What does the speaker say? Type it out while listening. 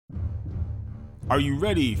Are you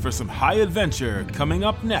ready for some high adventure coming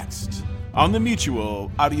up next on the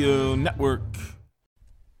Mutual Audio Network?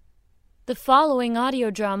 The following audio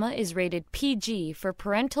drama is rated PG for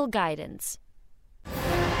parental guidance.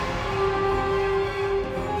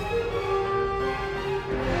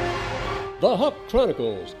 The Hawk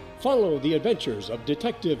Chronicles follow the adventures of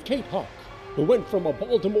Detective Kate Hawk, who went from a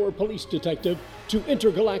Baltimore police detective to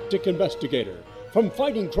intergalactic investigator, from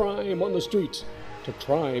fighting crime on the streets to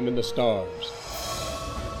crime in the stars.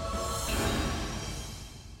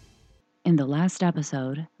 In the last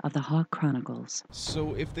episode of the Hawk Chronicles.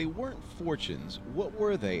 So if they weren't fortunes, what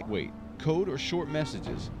were they? Wait, code or short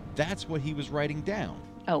messages? That's what he was writing down.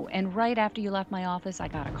 Oh, and right after you left my office, I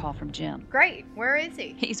got a call from Jim. Great. Where is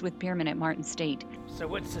he? He's with Pierman at Martin State. So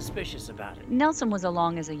what's suspicious about it? Nelson was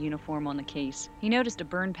along as a uniform on the case. He noticed a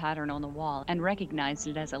burn pattern on the wall and recognized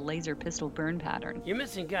it as a laser pistol burn pattern. Your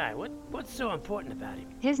missing guy, what's so important about him?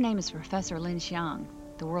 His name is Professor Lin Xiang,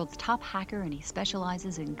 the world's top hacker, and he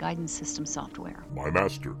specializes in guidance system software. My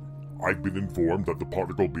master, I've been informed that the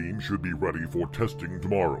particle beam should be ready for testing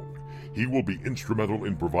tomorrow. He will be instrumental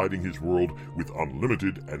in providing his world with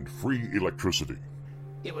unlimited and free electricity.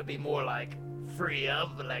 It would be more like free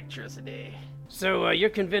of electricity. So you're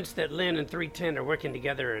convinced that Lin and 310 are working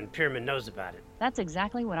together and Pierman knows about it? That's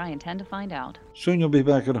exactly what I intend to find out. Soon you'll be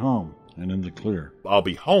back at home and in the clear. I'll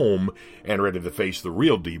be home and ready to face the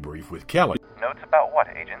real debrief with Kelly. Notes about what,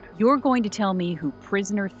 Agent? You're going to tell me who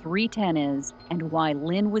prisoner 310 is and why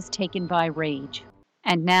Lin was taken by Rage.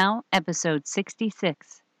 And now, episode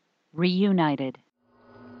 66. Reunited.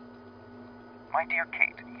 My dear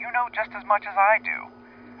Kate, you know just as much as I do.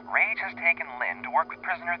 Rage has taken Lin to work with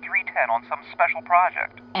prisoner 310 on some special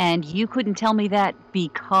project. And you couldn't tell me that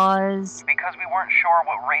because... Because we weren't sure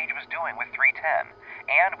what Rage was doing with 310.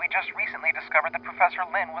 And we just recently discovered that Professor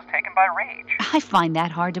Lin was taken by Rage. I find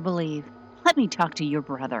that hard to believe. Let me talk to your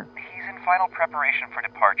brother. He's in final preparation for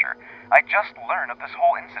departure. I just learned of this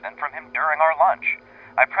whole incident from him during our lunch.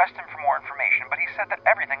 I pressed him for more information, but he said that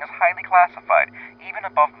everything is highly classified, even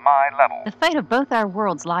above my level. The fate of both our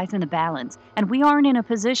worlds lies in the balance, and we aren't in a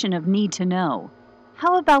position of need to know.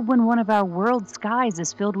 How about when one of our world's skies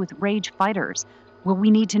is filled with Rage fighters? Will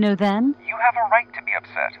we need to know then? You have a right to be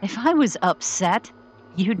upset. If I was upset,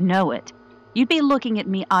 you'd know it. You'd be looking at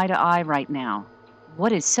me eye to eye right now.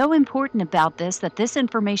 What is so important about this that this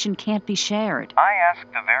information can't be shared? I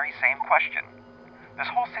asked the very same question. This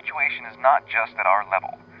whole situation is not just at our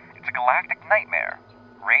level. It's a galactic nightmare.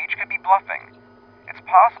 Rage could be bluffing. It's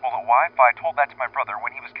possible that Wi-Fi told that to my brother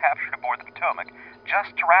when he was captured aboard the Potomac,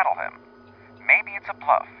 just to rattle him. Maybe it's a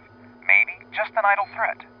bluff. Maybe just an idle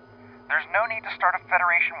threat. There's no need to start a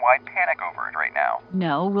Federation-wide panic over it right now.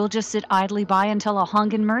 No, we'll just sit idly by until a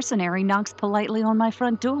Hongan mercenary knocks politely on my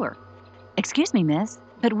front door. Excuse me, miss,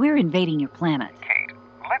 but we're invading your planet. Kate,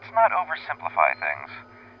 let's not oversimplify things.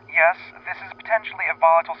 Yes, this is potentially a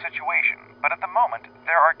volatile situation, but at the moment,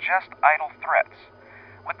 there are just idle threats.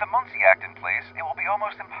 With the Muncie Act in place, it will be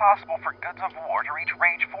almost impossible for goods of war to reach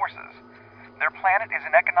Rage forces. Their planet is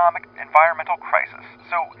in economic, environmental crisis,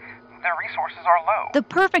 so their resources are low. The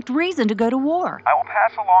perfect reason to go to war. I will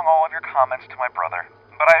pass along all of your comments to my brother,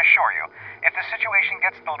 but I assure you, if the situation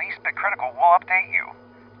gets the least bit critical, we'll update you.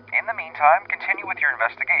 In the meantime, continue with your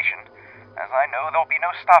investigation, as I know there'll be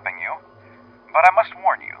no stopping you. But I must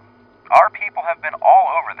warn you, our people have been all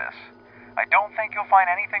over this. I don't think you'll find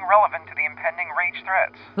anything relevant to the impending Rage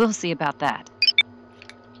threats. We'll see about that.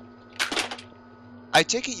 I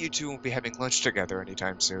take it you two won't be having lunch together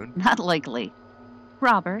anytime soon. Not likely.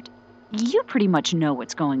 Robert, you pretty much know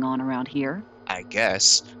what's going on around here. I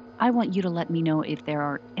guess. I want you to let me know if there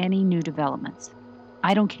are any new developments.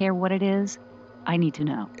 I don't care what it is. I need to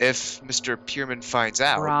know. If Mr. Pierman finds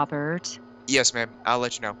out... Robert. Yes, ma'am. I'll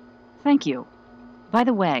let you know. Thank you. By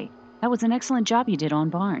the way, that was an excellent job you did on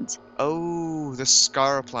Barnes. Oh, the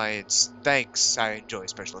Scar appliance. Thanks. I enjoy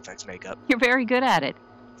special effects makeup. You're very good at it.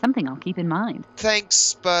 Something I'll keep in mind.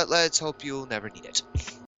 Thanks, but let's hope you'll never need it.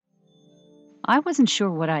 I wasn't sure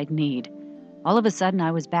what I'd need. All of a sudden,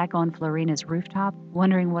 I was back on Florina's rooftop,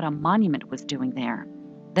 wondering what a monument was doing there.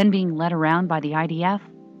 Then being led around by the IDF,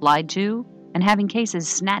 lied to, and having cases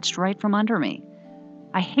snatched right from under me.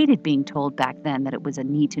 I hated being told back then that it was a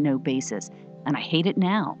need-to-know basis, and I hate it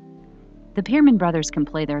now. The Pierman brothers can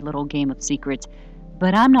play their little game of secrets,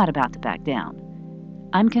 but I'm not about to back down.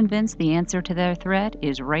 I'm convinced the answer to their threat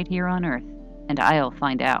is right here on Earth, and I'll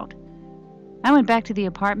find out. I went back to the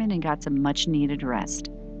apartment and got some much-needed rest.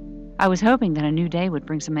 I was hoping that a new day would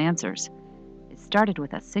bring some answers. It started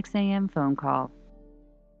with a 6 a.m. phone call.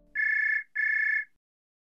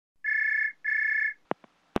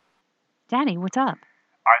 Daddy, what's up?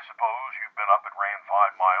 I suppose you've been up and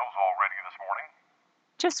miles already this morning?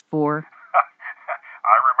 Just 4.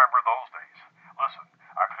 I remember those days. Listen,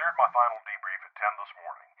 I cleared my final debrief at 10 this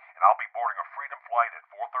morning, and I'll be boarding a Freedom flight at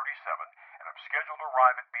 4:37, and I'm scheduled to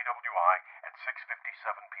arrive at BWI at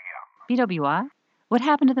 6:57 p.m. BWI? What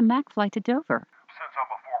happened to the MAC flight to Dover? Since I'm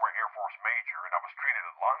a former Air Force major and I was treated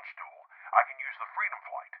at Landstuhl, I can use the Freedom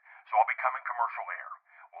flight, so I'll be coming commercial air.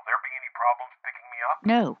 Will there be any problems picking me up?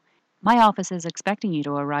 No. My office is expecting you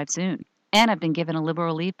to arrive soon, and I've been given a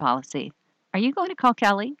liberal leave policy. Are you going to call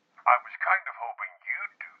Kelly? I was kind of hoping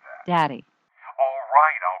you'd do that. Daddy. All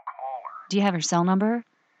right, I'll call her. Do you have her cell number?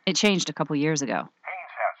 It changed a couple years ago.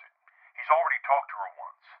 Haynes has it. He's already talked to her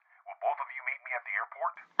once. Will both of you meet me at the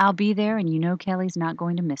airport? I'll be there, and you know Kelly's not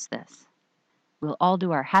going to miss this. We'll all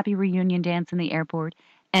do our happy reunion dance in the airport,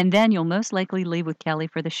 and then you'll most likely leave with Kelly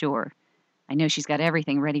for the shore. I know she's got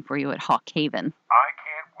everything ready for you at Hawk Haven. I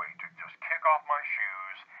can't wait to just kick off my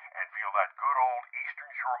shoes and feel that good old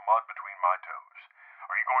Eastern Shore mud between my toes.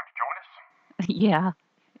 Are you going to join us? Yeah,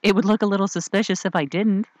 it would look a little suspicious if I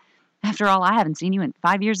didn't. After all, I haven't seen you in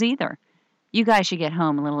 5 years either. You guys should get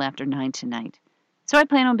home a little after 9 tonight. So I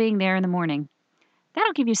plan on being there in the morning.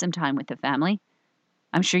 That'll give you some time with the family.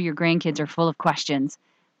 I'm sure your grandkids are full of questions.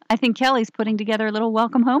 I think Kelly's putting together a little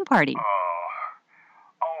welcome home party. I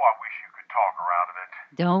wish you could talk her out of it.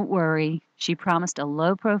 Don't worry. She promised a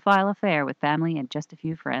low-profile affair with family and just a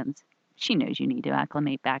few friends. She knows you need to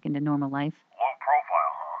acclimate back into normal life. Low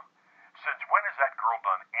profile, huh? Since when has that girl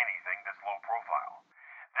done anything that's low profile?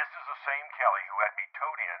 This is the same Kelly who had me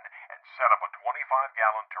towed in and set up a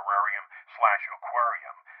 25-gallon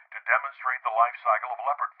terrarium/aquarium to demonstrate the life cycle of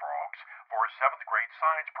leopard frogs for a 7th grade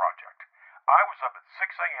science project. I was up at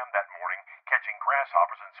 6 a.m. that morning catching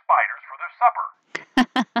grasshoppers and spiders for their supper.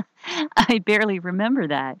 I barely remember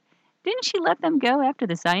that. Didn't she let them go after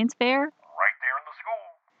the science fair? Right there in the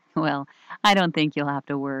school. Well, I don't think you'll have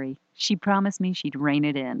to worry. She promised me she'd rein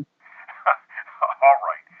it in. All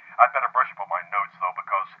right. I better brush up on my notes, though,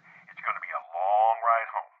 because it's going to be a long ride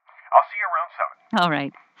home. I'll see you around 7. All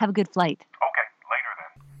right. Have a good flight. Okay. Later,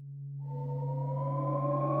 then.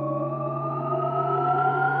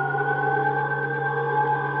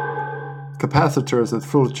 Capacitors at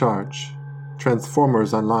full charge.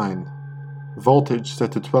 Transformers online. Voltage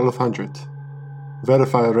set to 1200.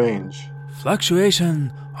 Verify range.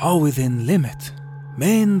 Fluctuation all within limit.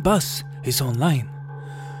 Main bus is online.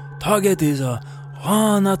 Target is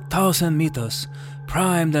 1,000 meters,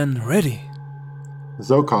 primed and ready.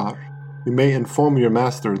 Zokar, you may inform your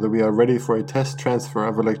master that we are ready for a test transfer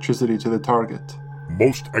of electricity to the target.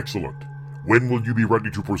 Most excellent. When will you be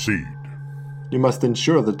ready to proceed? You must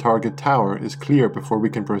ensure the target tower is clear before we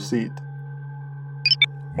can proceed.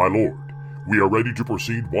 My lord, we are ready to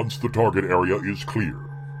proceed once the target area is clear.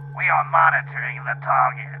 We are monitoring the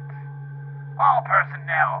target. All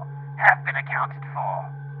personnel have been accounted for.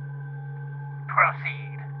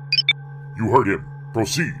 Proceed. You heard him.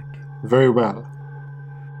 Proceed. Very well.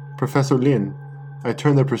 Professor Lin, I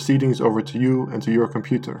turn the proceedings over to you and to your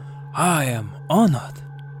computer. I am honored.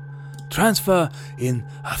 Transfer in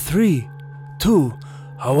 3, 2,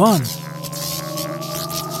 1.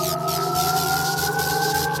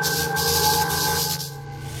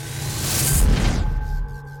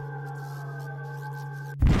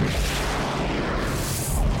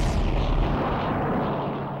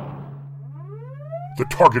 The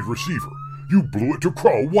target receiver. You blew it to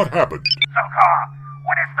Crow. What happened? Zokar,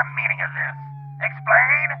 what is the meaning of this?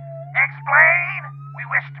 Explain! Explain! We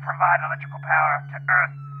wish to provide electrical power to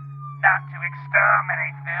Earth, not to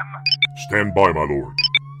exterminate them. Stand by, my lord.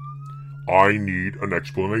 I need an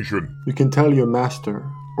explanation. You can tell your master,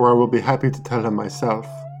 or I will be happy to tell him myself.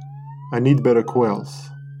 I need better coils.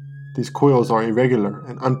 These coils are irregular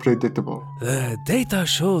and unpredictable. The data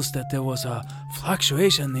shows that there was a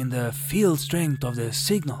fluctuation in the field strength of the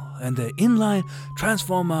signal, and the inline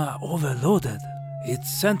transformer overloaded. It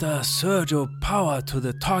sent a surge of power to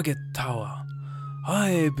the target tower.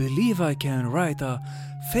 I believe I can write a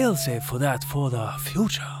failsafe for that for the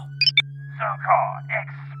future. Zokar,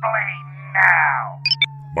 explain now.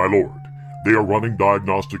 My lord, they are running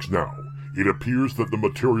diagnostics now. It appears that the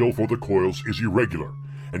material for the coils is irregular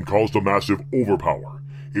and caused a massive overpower.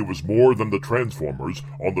 It was more than the transformers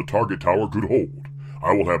on the target tower could hold.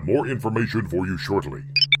 I will have more information for you shortly.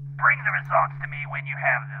 Bring the results to me when you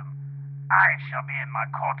have them. I shall be in my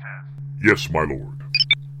quarters. Yes, my lord.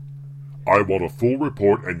 I want a full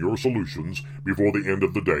report and your solutions before the end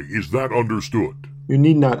of the day. Is that understood? You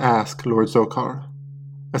need not ask, Lord Zokar.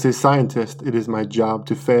 As a scientist, it is my job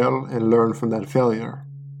to fail and learn from that failure.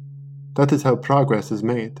 That is how progress is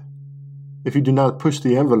made. If you do not push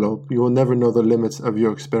the envelope, you will never know the limits of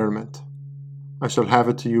your experiment. I shall have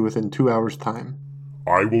it to you within 2 hours' time.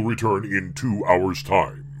 I will return in 2 hours'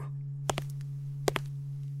 time.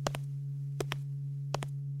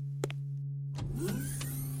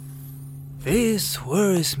 This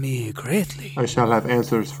worries me greatly. I shall have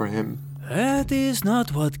answers for him. That is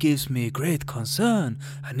not what gives me great concern,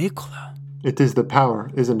 Nicola. It is the power,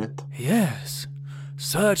 isn't it? Yes.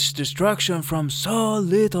 Such destruction from so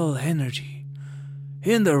little energy.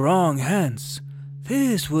 In the wrong hands,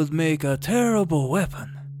 this would make a terrible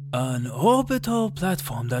weapon. An orbital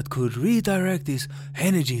platform that could redirect this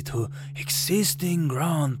energy to existing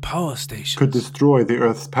ground power stations. Could destroy the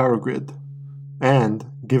Earth's power grid. And,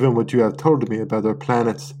 given what you have told me about our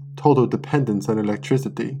planet's total dependence on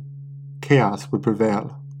electricity, chaos would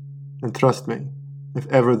prevail. And trust me, if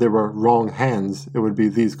ever there were wrong hands, it would be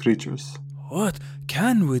these creatures. What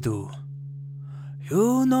can we do?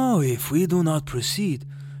 You know, if we do not proceed,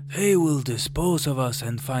 they will dispose of us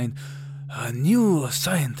and find new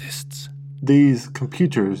scientists. These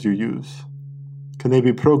computers you use, can they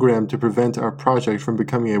be programmed to prevent our project from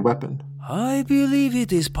becoming a weapon? I believe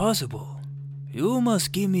it is possible. You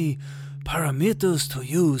must give me parameters to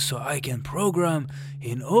use so I can program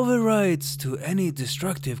in overrides to any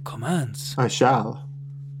destructive commands. I shall.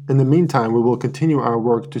 In the meantime, we will continue our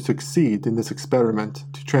work to succeed in this experiment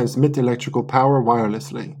to transmit electrical power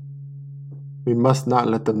wirelessly. We must not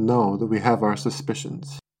let them know that we have our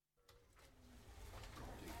suspicions.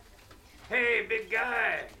 Hey, big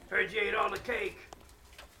guy. Heard you ate all the cake.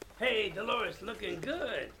 Hey, Dolores, looking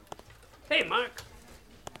good. Hey, Mark.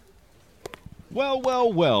 Well,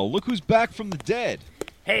 well, well, look who's back from the dead.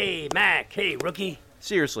 Hey, Mac. Hey, rookie.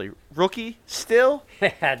 Seriously, rookie? Still?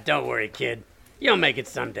 Don't worry, kid. You'll make it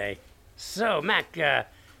someday. So, Mac,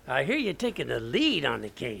 I hear you're taking the lead on the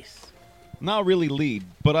case. Not really lead,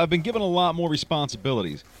 but I've been given a lot more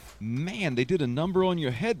responsibilities. Man, they did a number on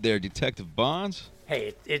your head there, Detective Bonds.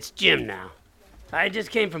 Hey, it's Jim now. I just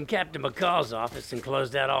came from Captain McCall's office and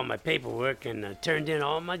closed out all my paperwork and turned in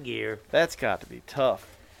all my gear. That's got to be tough.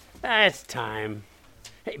 It's time.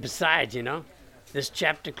 Hey, besides, you know, this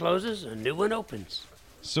chapter closes, a new one opens.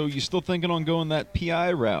 So you still thinking on going that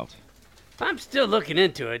PI route? I'm still looking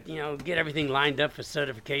into it, you know, get everything lined up for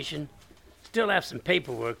certification. Still have some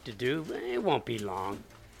paperwork to do, but it won't be long.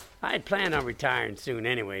 I'd planned on retiring soon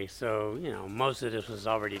anyway, so, you know, most of this was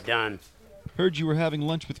already done. Heard you were having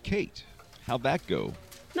lunch with Kate. How'd that go?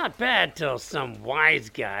 Not bad till some wise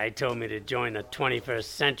guy told me to join the 21st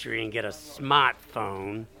century and get a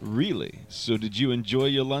smartphone. Really? So did you enjoy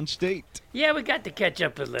your lunch date? Yeah, we got to catch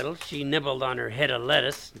up a little. She nibbled on her head of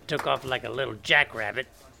lettuce and took off like a little jackrabbit.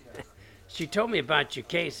 She told me about your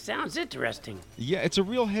case. Sounds interesting. Yeah, it's a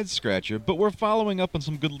real head-scratcher, but we're following up on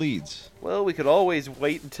some good leads. Well, we could always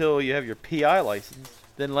wait until you have your PI license,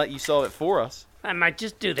 then let you solve it for us. I might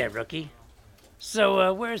just do that, rookie.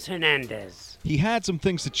 So, where's Hernandez? He had some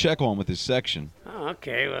things to check on with his section. Oh,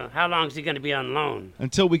 okay. Well, how long is he going to be on loan?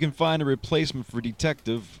 Until we can find a replacement for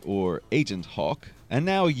Detective or Agent Hawk. And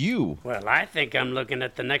now you. Well, I think I'm looking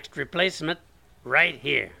at the next replacement right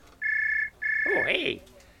here. Oh, hey.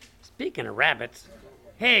 Speaking of rabbits.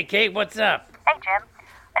 Hey, Kate, what's up? Hey, Jim.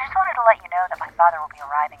 I just wanted to let you know that my father will be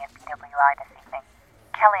arriving at BWI this evening.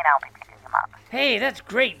 Kelly and I will be picking him up. Hey, that's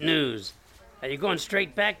great news. Are you going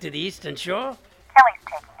straight back to the Eastern Shore? Kelly's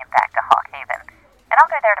taking him back to Hawk Haven, and I'll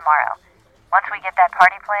go there tomorrow. Once we get that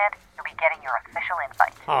party planned, you'll be getting your official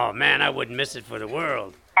invite. Oh, man, I wouldn't miss it for the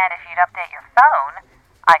world. And if you'd update your phone,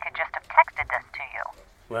 I could just have texted this to you.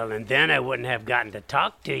 Well, and then I wouldn't have gotten to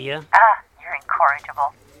talk to you. You're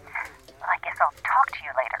incorrigible. I guess I'll talk to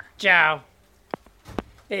you later. Ciao.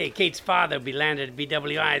 Hey, Kate's father will be landed at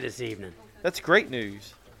BWI this evening. That's great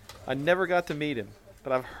news. I never got to meet him,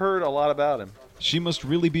 but I've heard a lot about him. She must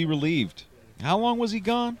really be relieved. How long was he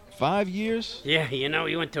gone? 5 years? Yeah, you know,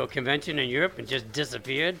 he went to a convention in Europe and just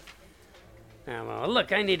disappeared. Well,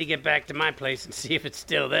 look, I need to get back to my place and see if it's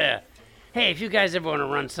still there. Hey, if you guys ever want to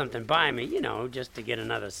run something by me, you know, just to get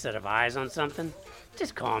another set of eyes on something,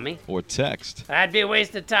 just call me. Or text. That'd be a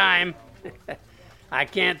waste of time. I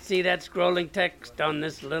can't see that scrolling text on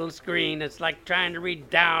this little screen. It's like trying to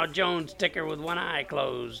read Dow Jones ticker with one eye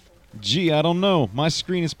closed. Gee, I don't know. My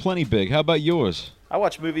screen is plenty big. How about yours? I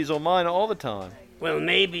watch movies on mine all the time. Well,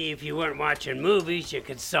 maybe if you weren't watching movies, you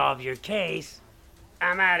could solve your case.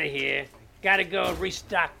 I'm out of here. Gotta go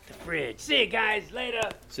restock the fridge. See you guys later.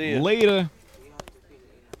 See ya. Later.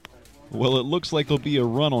 Well, it looks like there'll be a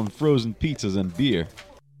run on frozen pizzas and beer.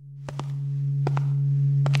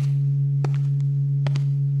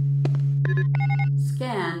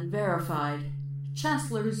 Scan verified.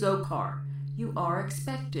 Chancellor Zokar, you are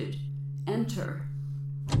expected. Enter.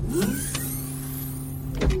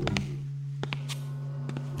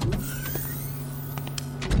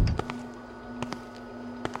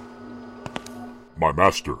 My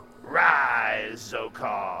master. Rise,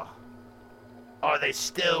 Zokar. Are they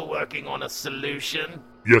still working on a solution?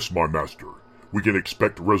 Yes, my master. We can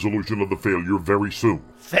expect resolution of the failure very soon.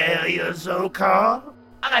 Failure, Zokar?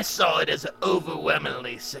 I saw it as an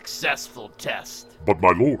overwhelmingly successful test. But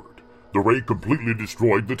my lord, the ray completely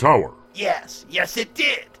destroyed the tower. Yes, it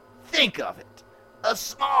did. Think of it. A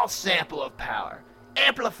small sample of power,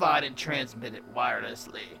 amplified and transmitted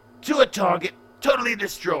wirelessly to a target, totally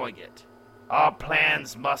destroying it. Our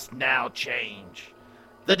plans must now change.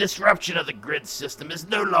 The disruption of the grid system is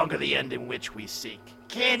no longer the end in which we seek.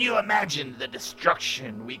 Can you imagine the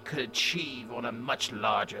destruction we could achieve on a much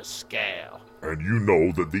larger scale? And you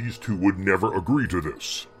know that these two would never agree to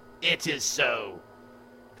this. It is so.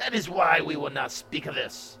 That is why we will not speak of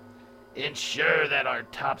this. Ensure that our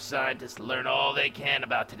top scientists learn all they can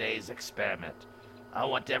about today's experiment. I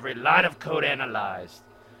want every line of code analyzed,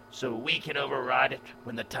 so we can override it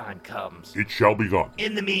when the time comes. It shall be done.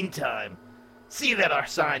 In the meantime, see that our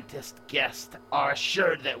scientist guests are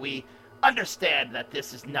assured that we understand that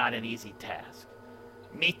this is not an easy task.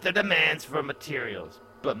 Meet the demands for materials,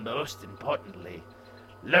 but most importantly,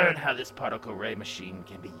 learn how this particle ray machine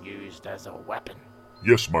can be used as a weapon.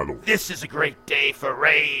 Yes, my lord. This is a great day for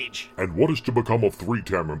Rage. And what is to become of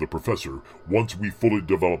 310 and the Professor once we fully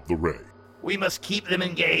develop the ray? We must keep them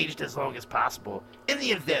engaged as long as possible in the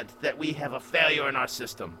event that we have a failure in our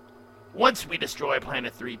system. Once we destroy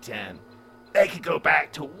Planet 310, they can go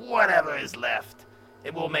back to whatever is left,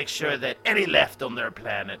 and we'll make sure that any left on their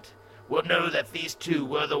planet will know that these two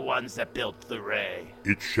were the ones that built the ray.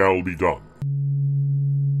 It shall be done.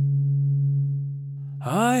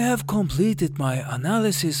 I have completed my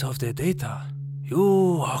analysis of the data.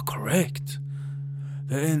 You are correct.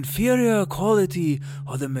 The inferior quality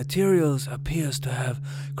of the materials appears to have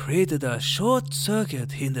created a short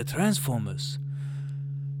circuit in the transformers.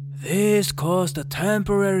 This caused a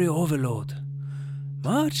temporary overload,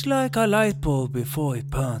 much like a light bulb before it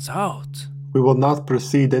burns out. We will not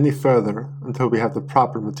proceed any further until we have the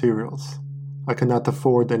proper materials. I cannot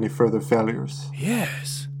afford any further failures.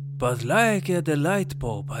 Yes, but like the light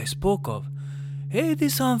bulb I spoke of,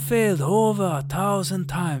 Edison failed over 1,000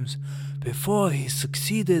 times before he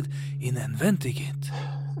succeeded in inventing it.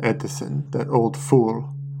 Edison, that old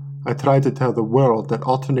fool. I tried to tell the world that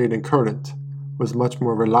alternating current was much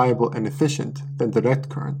more reliable and efficient than direct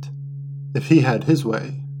current. If he had his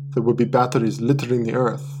way, there would be batteries littering the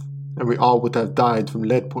earth, and we all would have died from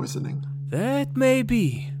lead poisoning. That may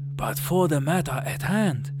be, but for the matter at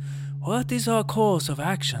hand, what is our course of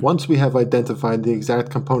action? Once we have identified the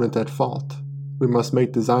exact component at fault, we must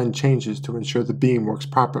make design changes to ensure the beam works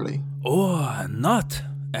properly. Or not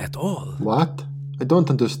at all. What? I don't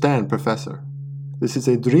understand, Professor. This is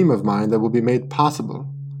a dream of mine that will be made possible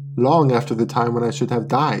long after the time when I should have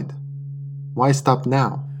died. Why stop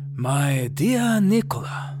now? My dear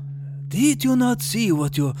Nicola, did you not see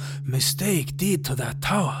what your mistake did to that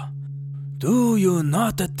tower? Do you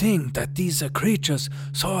not think that these creatures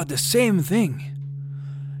saw the same thing?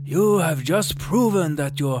 You have just proven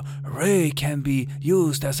that your ray can be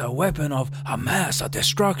used as a weapon of mass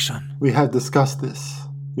destruction. We have discussed this.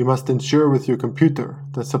 You must ensure with your computer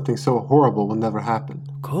that something so horrible will never happen.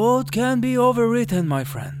 Code can be overwritten, my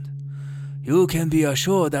friend. You can be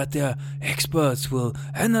assured that their experts will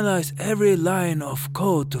analyze every line of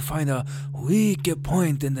code to find a weak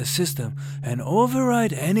point in the system and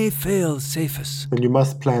override any fail-safes. Then you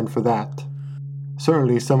must plan for that.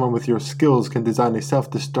 Certainly someone with your skills can design a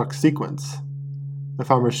self-destruct sequence.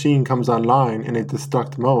 If our machine comes online in a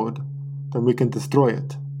destruct mode, then we can destroy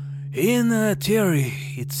it. In theory,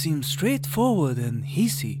 it seems straightforward and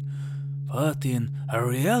easy, but in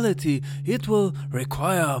reality, it will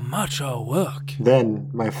require much work.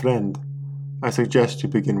 Then, my friend, I suggest you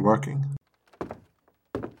begin working.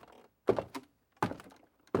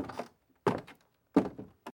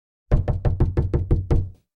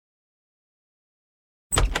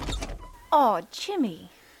 Oh, Jimmy.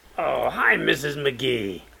 Oh, hi, Mrs.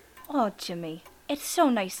 McGee. Oh, Jimmy, it's so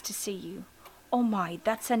nice to see you. Oh my,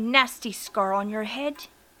 that's a nasty scar on your head.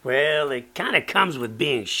 Well, it kind of comes with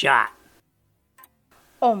being shot.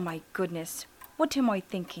 Oh my goodness, what am I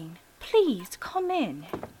thinking? Please, come in.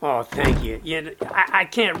 Oh, thank you. I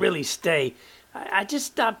can't really stay. I just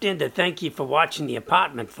stopped in to thank you for watching the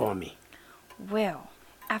apartment for me. Well,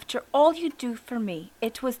 after all you do for me,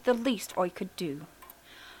 it was the least I could do.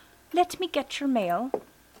 Let me get your mail.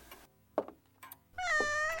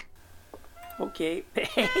 Okay.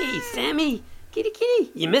 Hey, Sammy. Kitty,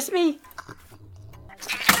 kitty. You miss me?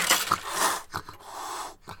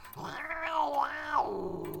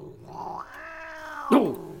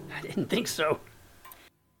 No, I didn't think so.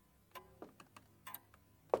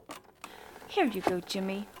 Here you go,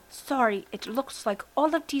 Jimmy. Sorry, it looks like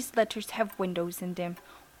all of these letters have windows in them.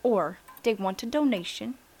 Or they want a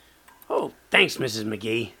donation. Oh, thanks, Mrs.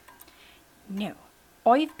 McGee. No,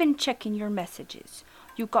 I've been checking your messages.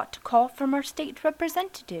 You got a call from our state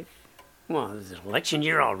representative. Well, is it election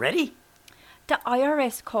year already? The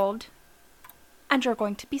IRS called, and you're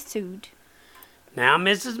going to be sued. Now,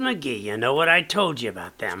 Mrs. McGee, you know what I told you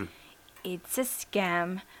about them. It's a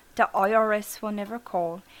scam. The IRS will never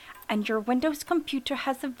call, and your Windows computer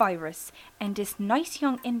has a virus, and this nice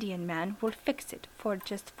young Indian man will fix it for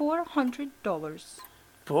just $400.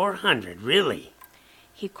 $400, really?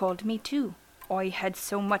 He called me too. I had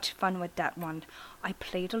so much fun with that one. I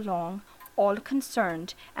played along, all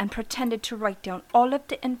concerned, and pretended to write down all of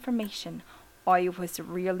the information. I was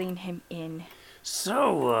reeling him in.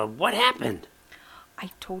 So, what happened?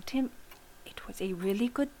 I told him it was a really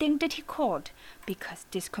good thing that he called, because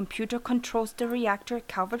this computer controls the reactor at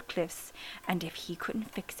Calvert Cliffs, and if he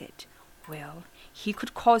couldn't fix it, well, he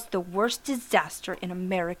could cause the worst disaster in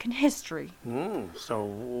American history. So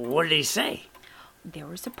what did he say? There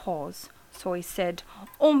was a pause, so I said,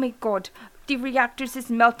 "Oh my God, the reactors is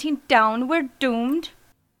melting down, we're doomed."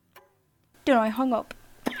 Then I hung up.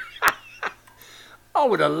 I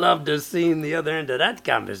would have loved to have seen the other end of that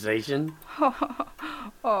conversation.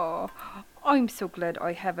 Oh, I'm so glad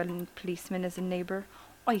I have a policeman as a neighbor.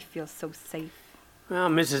 I feel so safe. Well,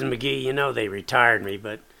 Mrs. McGee, you know they retired me,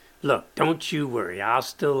 but look, don't you worry. I'll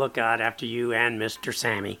still look out after you and Mr.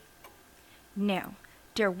 Sammy. Now,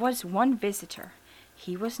 there was one visitor.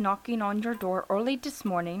 He was knocking on your door early this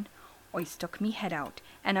morning. I stuck me head out,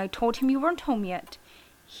 and I told him you weren't home yet.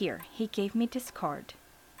 Here, he gave me this card.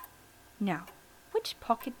 Now, which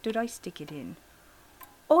pocket did I stick it in?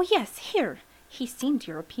 Oh, yes, here. He seemed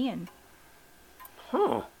European.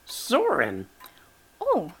 Oh, Soren.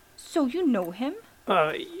 Oh, so you know him?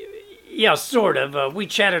 Yeah, sort of. We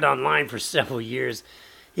chatted online for several years.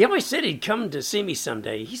 He always said he'd come to see me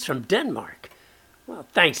someday. He's from Denmark. Well,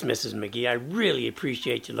 thanks, Mrs. McGee. I really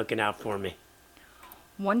appreciate you looking out for me.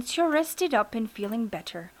 Once you're rested up and feeling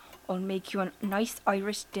better, I'll make you a nice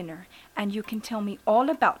Irish dinner, and you can tell me all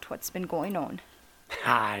about what's been going on.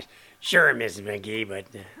 Sure, Mrs. McGee, but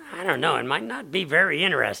I don't know. It might not be very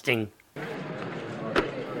interesting.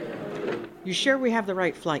 You sure we have the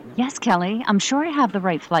right flight number? Yes, Kelly. I'm sure I have the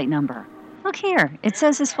right flight number. Look here. It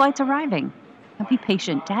says his flight's arriving. Now be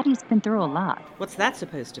patient. Daddy's been through a lot. What's that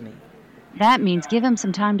supposed to mean? That means give him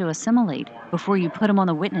some time to assimilate before you put him on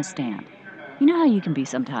the witness stand. You know how you can be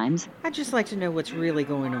sometimes. I'd just like to know what's really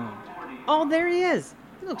going on. Oh, there he is.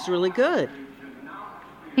 He looks really good.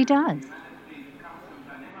 He does.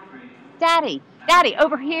 Daddy! Daddy,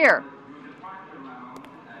 over here!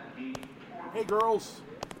 Hey, girls.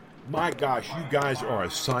 My gosh, you guys are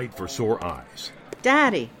a sight for sore eyes.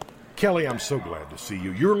 Daddy! Kelly, I'm so glad to see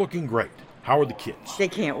you. You're looking great. How are the kids? They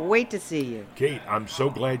can't wait to see you. Kate, I'm so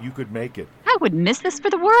glad you could make it. I wouldn't miss this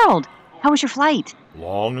for the world. How was your flight?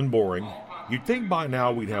 Long and boring. You'd think by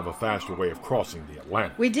now we'd have a faster way of crossing the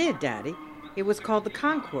Atlantic. We did, Daddy. It was called the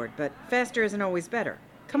Concorde, but faster isn't always better.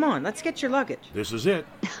 Come on, let's get your luggage. This is it.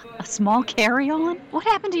 A small carry-on? What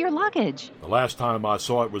happened to your luggage? The last time I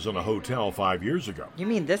saw it was in a hotel 5 years ago. You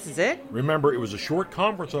mean this is it? Remember, it was a short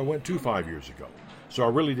conference I went to 5 years ago, so I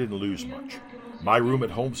really didn't lose much. My room at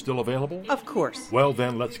home still available? Of course. Well,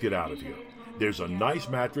 then, let's get out of here. There's a nice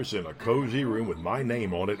mattress in a cozy room with my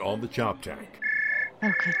name on it on the chop tank.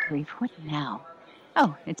 Oh, good grief. What now?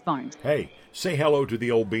 Oh, it's Barnes. Hey, say hello to the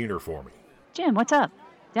old beaner for me. Jim, what's up?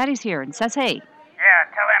 Daddy's here and says hey. Yeah,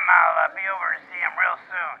 tell him I'll be over to see him real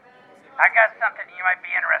soon. I got something you might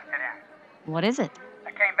be interested in. What is it?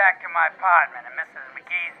 I came back to my apartment and Mrs.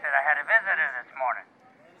 McGee said I had a visitor this morning.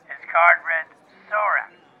 His card read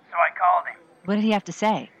Soren, so I called him. What did he have to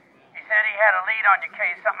say? He said he had a lead on your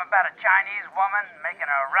case, something about a Chinese woman making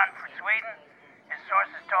a run for Sweden. His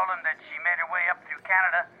sources told him that she made her way up through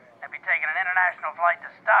Canada and be taking an international flight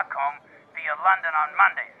to Stockholm via London on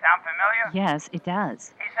Monday. Sound familiar? Yes, it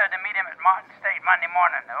does. He said to meet him at Martin State Monday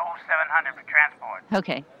morning, the 0700 for transport.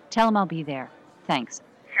 Okay, tell him I'll be there. Thanks.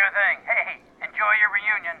 Sure thing. Hey, enjoy your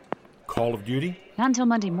reunion. Call of Duty? Not until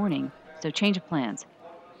Monday morning, so change of plans.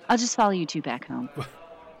 I'll just follow you two back home.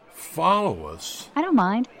 Follow us? I don't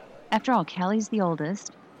mind. After all, Callie's the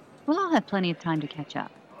oldest. We'll all have plenty of time to catch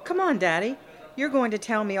up. Come on, Daddy. You're going to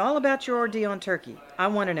tell me all about your ordeal in Turkey. I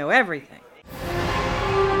want to know everything.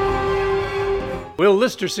 Will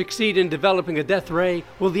Lister succeed in developing a death ray?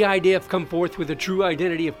 Will the IDF come forth with the true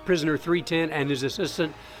identity of prisoner 310 and his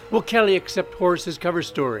assistant? Will Kelly accept Horace's cover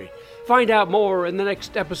story? Find out more in the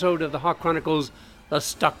next episode of the Hawk Chronicles, The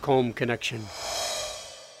Stockholm Connection.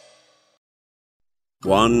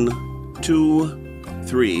 1 2,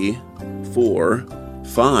 3, 4,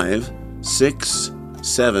 5, 6,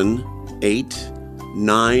 7, 8,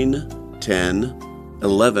 9, 10,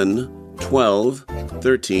 11, 12,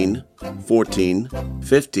 13, 14,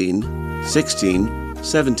 15, 16,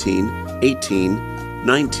 17, 18,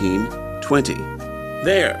 19, 20.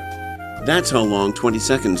 There! That's how long 20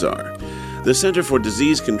 seconds are. The Center for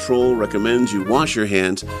Disease Control recommends you wash your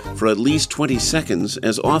hands for at least 20 seconds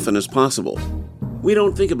as often as possible. We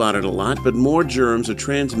don't think about it a lot, but more germs are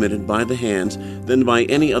transmitted by the hands than by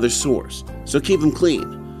any other source, so keep them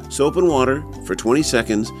clean. Soap and water for 20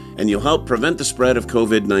 seconds, and you'll help prevent the spread of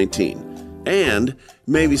COVID-19. And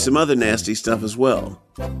maybe some other nasty stuff as well.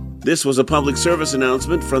 This was a public service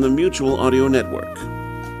announcement from the Mutual Audio Network.